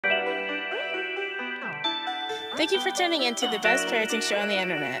Thank you for tuning in to the best parenting show on the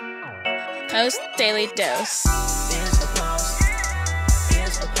internet, Post Daily Dose. Here's the post.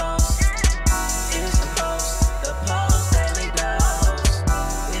 Here's the post. Here's the post. The Post Daily Dose.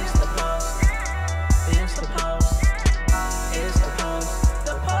 Here's the post. Here's the post. Here's the post.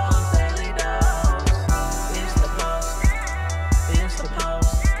 The Post Daily Dose. Here's the post. Here's the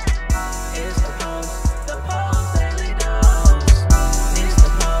post. Here's the post. The Post Daily Dose. Here's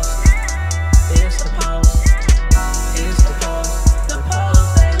the post. Here's the post. Here's the post. The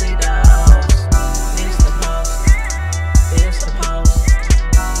Post Daily Dose. Here's the post. Here's the post.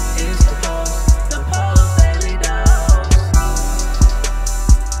 Here's the post. The Post Daily Dose.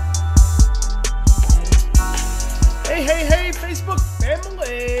 Hey, Facebook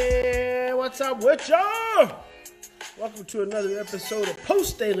family! What's up with y'all? Welcome to another episode of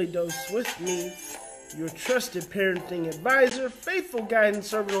Post Daily Dose with me, your trusted parenting advisor, faithful guide and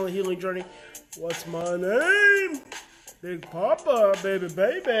servant on the healing journey. What's my name? Big Papa, baby.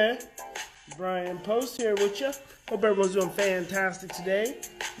 Bryan+Post here with you. Hope everyone's doing fantastic today.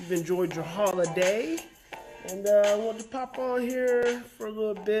 You've enjoyed your holiday. And I want to pop on here for a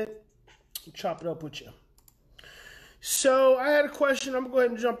little bit and chop it up with you. So I had a question. I'm going to go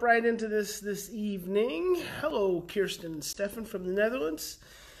ahead and jump right into this evening. Hello, Kirsten and Stefan from the Netherlands.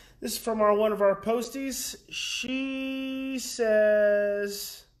 This is from one of our posties. She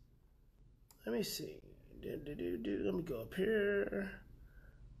says, let me see. Let me go up here.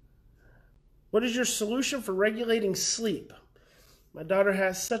 What is your solution for regulating sleep? My daughter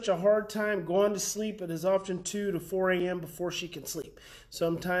has such a hard time going to sleep. It is often 2 to 4 a.m. before she can sleep.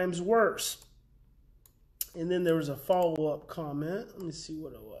 Sometimes worse. And then there was a follow-up comment. Let me see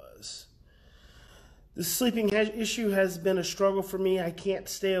what it was. The sleeping issue has been a struggle for me. I can't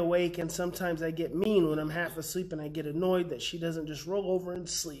stay awake, and sometimes I get mean when I'm half asleep, and I get annoyed that she doesn't just roll over and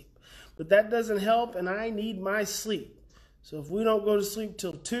sleep. But that doesn't help, and I need my sleep. So if we don't go to sleep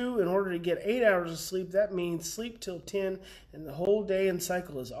till 2 in order to get 8 hours of sleep, that means sleep till 10, and the whole day and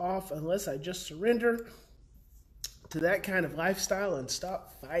cycle is off unless I just surrender to that kind of lifestyle and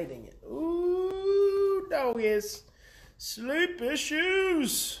stop fighting it. Ooh, doggies. Sleep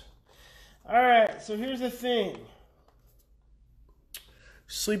issues. All right, so here's the thing.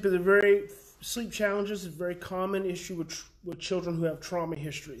 Sleep challenges is a very common issue with children who have trauma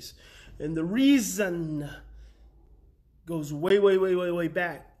histories. And the reason goes way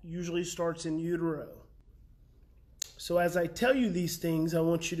back. Usually starts in utero. So as I tell you these things, I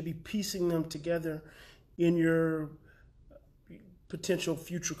want you to be piecing them together in your potential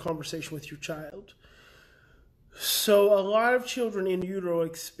future conversation with your child. So a lot of children in utero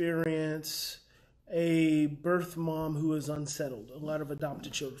experience a birth mom who is unsettled. A lot of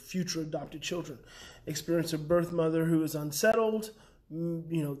adopted children, future adopted children, experience a birth mother who is unsettled. You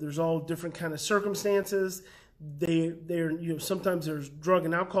know, there's all different kind of circumstances. Sometimes there's drug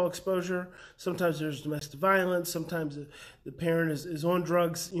and alcohol exposure. Sometimes there's domestic violence. Sometimes the parent is on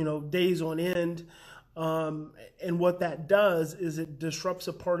drugs, days on end. And what that does is it disrupts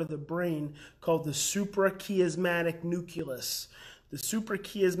a part of the brain called the suprachiasmatic nucleus. The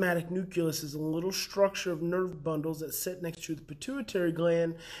suprachiasmatic nucleus is a little structure of nerve bundles that sit next to the pituitary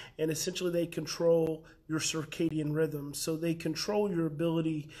gland, and essentially they control your circadian rhythm. So they control your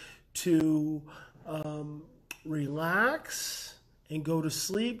ability to relax and go to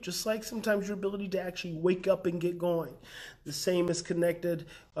sleep, just like sometimes your ability to actually wake up and get going. The same is connected,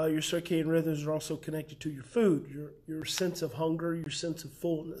 your circadian rhythms are also connected to your food, your sense of hunger, your sense of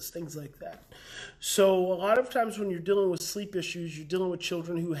fullness, things like that. So a lot of times when you're dealing with sleep issues, you're dealing with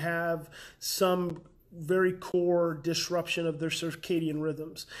children who have some very core disruption of their circadian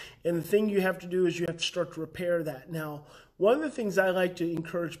rhythms. And the thing you have to do is you have to start to repair that. Now, one of the things I like to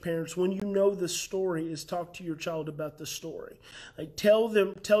encourage parents, when you know the story, is talk to your child about the story. Like tell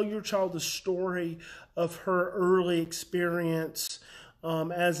your child the story of her early experience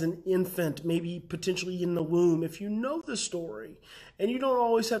as an infant, maybe potentially in the womb. If you know the story, and you don't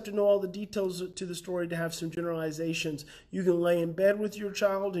always have to know all the details to the story to have some generalizations, you can lay in bed with your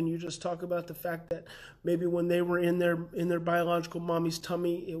child and you just talk about the fact that maybe when they were in their biological mommy's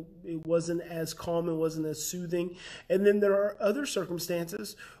tummy, it wasn't as calm, it wasn't as soothing. And then there are other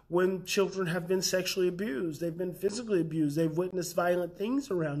circumstances when children have been sexually abused, they've been physically abused, they've witnessed violent things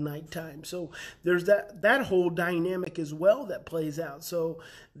around nighttime. So there's that whole dynamic as well that plays out. So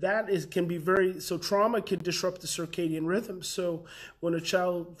so trauma can disrupt the circadian rhythm. So when a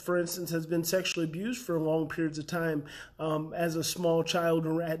child, for instance, has been sexually abused for long periods of time as a small child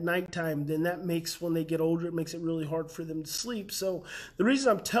or at nighttime, then that makes, when they get older, it makes it really hard for them to sleep. So the reason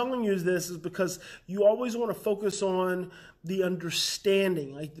I'm telling you this is because you always want to focus on the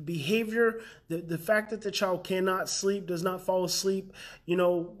understanding, like the behavior, the fact that the child cannot sleep, does not fall asleep,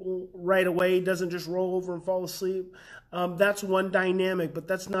 right away, doesn't just roll over and fall asleep. That's one dynamic, but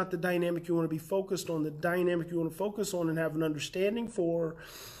that's not the dynamic you want to be focused on. The dynamic you want to focus on and have an understanding for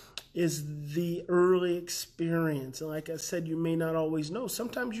is the early experience. And like I said, you may not always know.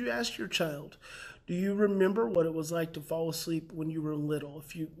 Sometimes you ask your child, do you remember what it was like to fall asleep when you were little?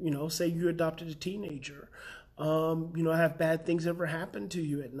 If say you adopted a teenager, have bad things ever happened to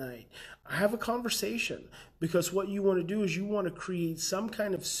you at night? Have a conversation, because what you want to do is you want to create some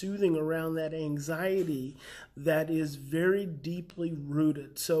kind of soothing around that anxiety that is very deeply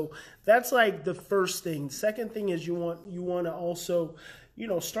rooted. So that's like the first thing. Second thing is you want to also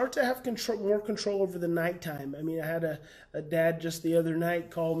start to have more control over the nighttime. I mean, I had a dad just the other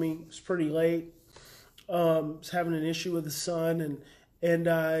night call me. It was pretty late. Was having an issue with his son,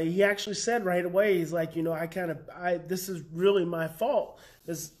 and he actually said right away, he's like, this is really my fault.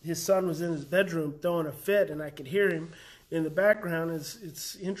 His son was in his bedroom throwing a fit, and I could hear him in the background.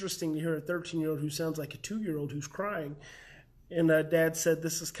 It's interesting to hear a 13-year-old who sounds like a 2-year-old who's crying. And Dad said,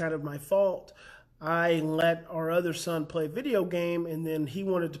 this is kind of my fault. I let our other son play a video game, and then he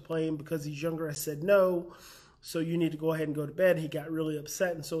wanted to play him because he's younger. I said, no, so you need to go ahead and go to bed. He got really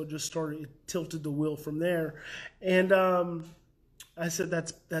upset, and so it tilted the wheel from there. And I said,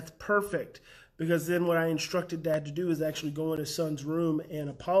 that's perfect, because then what I instructed Dad to do is actually go in his son's room and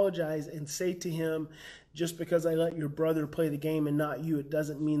apologize and say to him, just because I let your brother play the game and not you, it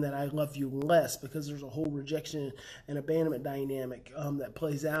doesn't mean that I love you less, because there's a whole rejection and abandonment dynamic that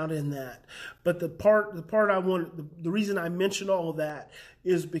plays out in that. But the reason I mentioned all of that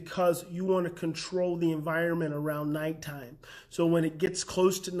is because you want to control the environment around nighttime. So when it gets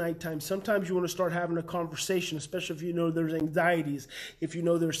close to nighttime, sometimes you want to start having a conversation, especially if there's anxieties, if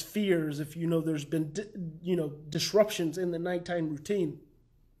there's fears, if there's been disruptions in the nighttime routine.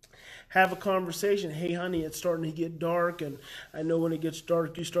 Have a conversation. Hey, honey, it's starting to get dark, and I know when it gets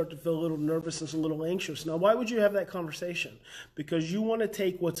dark, you start to feel a little nervous and a little anxious. Now, why would you have that conversation? Because you want to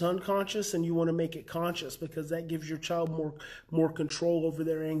take what's unconscious and you want to make it conscious, because that gives your child more control over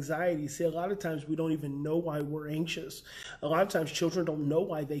their anxiety. See, a lot of times we don't even know why we're anxious. A lot of times children don't know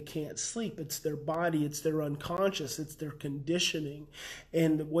why they can't sleep. It's their body, it's their unconscious, it's their conditioning.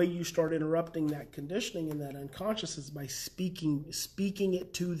 And the way you start interrupting that conditioning and that unconscious is by speaking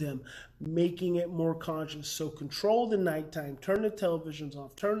it to them, making it more conscious. So control the nighttime, turn the televisions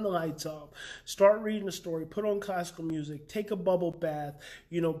off, turn the lights off, start reading a story, put on classical music, take a bubble bath,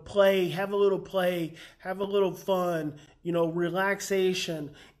 play, have a little fun,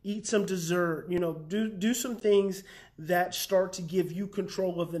 relaxation, eat some dessert, do some things that start to give you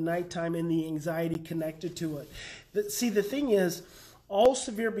control of the nighttime and the anxiety connected to it. See, the thing is, all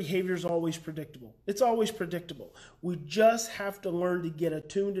severe behavior is always predictable. It's always predictable. We just have to learn to get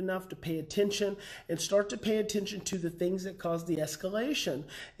attuned enough to pay attention and start to pay attention to the things that cause the escalation,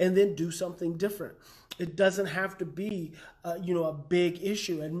 and then do something different. It doesn't have to be, a big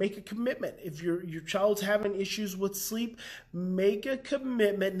issue, and make a commitment. If your child's having issues with sleep, make a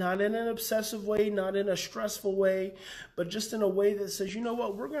commitment, not in an obsessive way, not in a stressful way, but just in a way that says, you know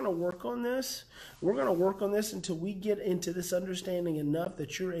what, we're going to work on this. We're going to work on this until we get into this understanding enough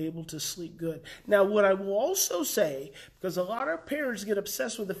that you're able to sleep good. Now, what I will also say, because a lot of parents get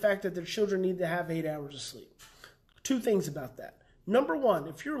obsessed with the fact that their children need to have 8 hours of sleep. Two things about that. Number one,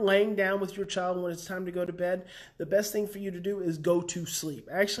 if you're laying down with your child when it's time to go to bed, the best thing for you to do is go to sleep.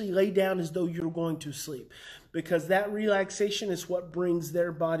 Actually lay down as though you're going to sleep, because that relaxation is what brings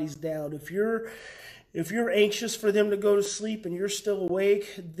their bodies down. If you're anxious for them to go to sleep and you're still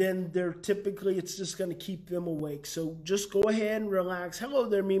awake, then it's just going to keep them awake. So just go ahead and relax. Hello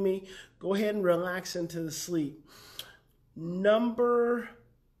there, Mimi. Go ahead and relax into the sleep. Number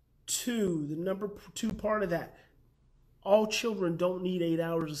two, the number two part of that, all children don't need 8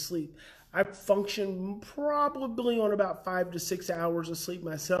 hours of sleep. I function probably on about 5 to 6 hours of sleep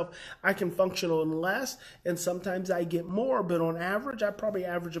myself. I can function on less, and sometimes I get more, but on average, I probably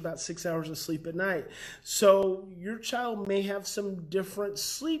average about 6 hours of sleep at night. So your child may have some different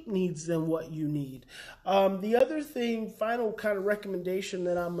sleep needs than what you need. The other thing, final kind of recommendation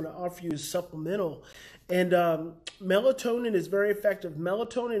that I'm going to offer you is supplemental. And melatonin is very effective.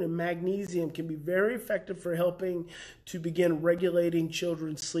 Melatonin and magnesium can be very effective for helping to begin regulating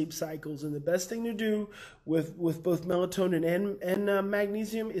children's sleep cycles. And the best thing to do with both melatonin and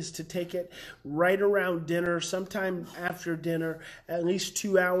magnesium is to take it right around dinner, sometime after dinner, at least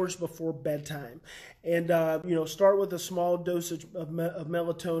 2 hours before bedtime. And, start with a small dosage of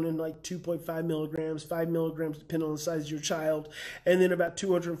melatonin, like 2.5 milligrams, 5 milligrams, depending on the size of your child, and then about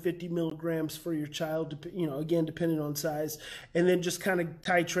 250 milligrams for your child, again, depending on size, and then just kind of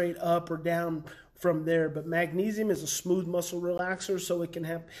titrate up or down from there. But magnesium is a smooth muscle relaxer, so it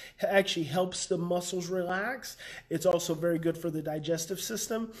can actually helps the muscles relax. It's also very good for the digestive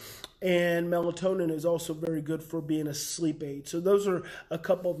system, and melatonin is also very good for being a sleep aid. So those are a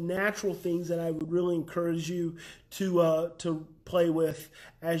couple of natural things that I would really encourage you to play with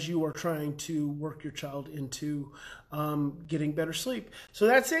as you are trying to work your child into getting better sleep. So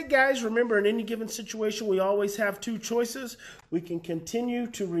that's it, guys. Remember, in any given situation, we always have two choices. We can continue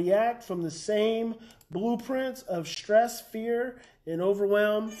to react from the same blueprints of stress, fear, and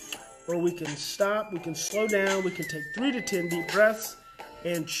overwhelm, or we can stop, we can slow down, we can take 3 to 10 deep breaths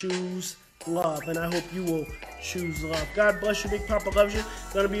and choose love. And I hope you will choose love. God bless you. Big Papa loves you.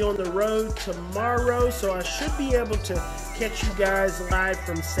 Going to be on the road tomorrow, so I should be able to catch you guys live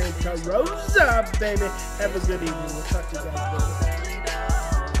from Santa Rosa, baby. Have a good evening. We'll talk to you guys later.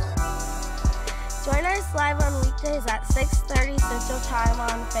 Join us live on weekdays at 6:30 Central Time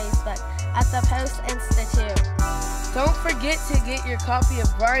on Facebook at the Post+Institute. Don't forget to get your copy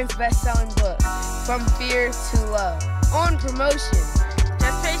of Brian's best-selling book, From Fear to Love, on promotion.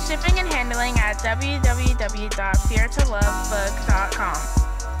 Just pay shipping and handling at www.feartolovebook.com.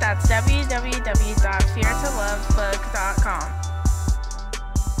 That's www.feartolovebook.com.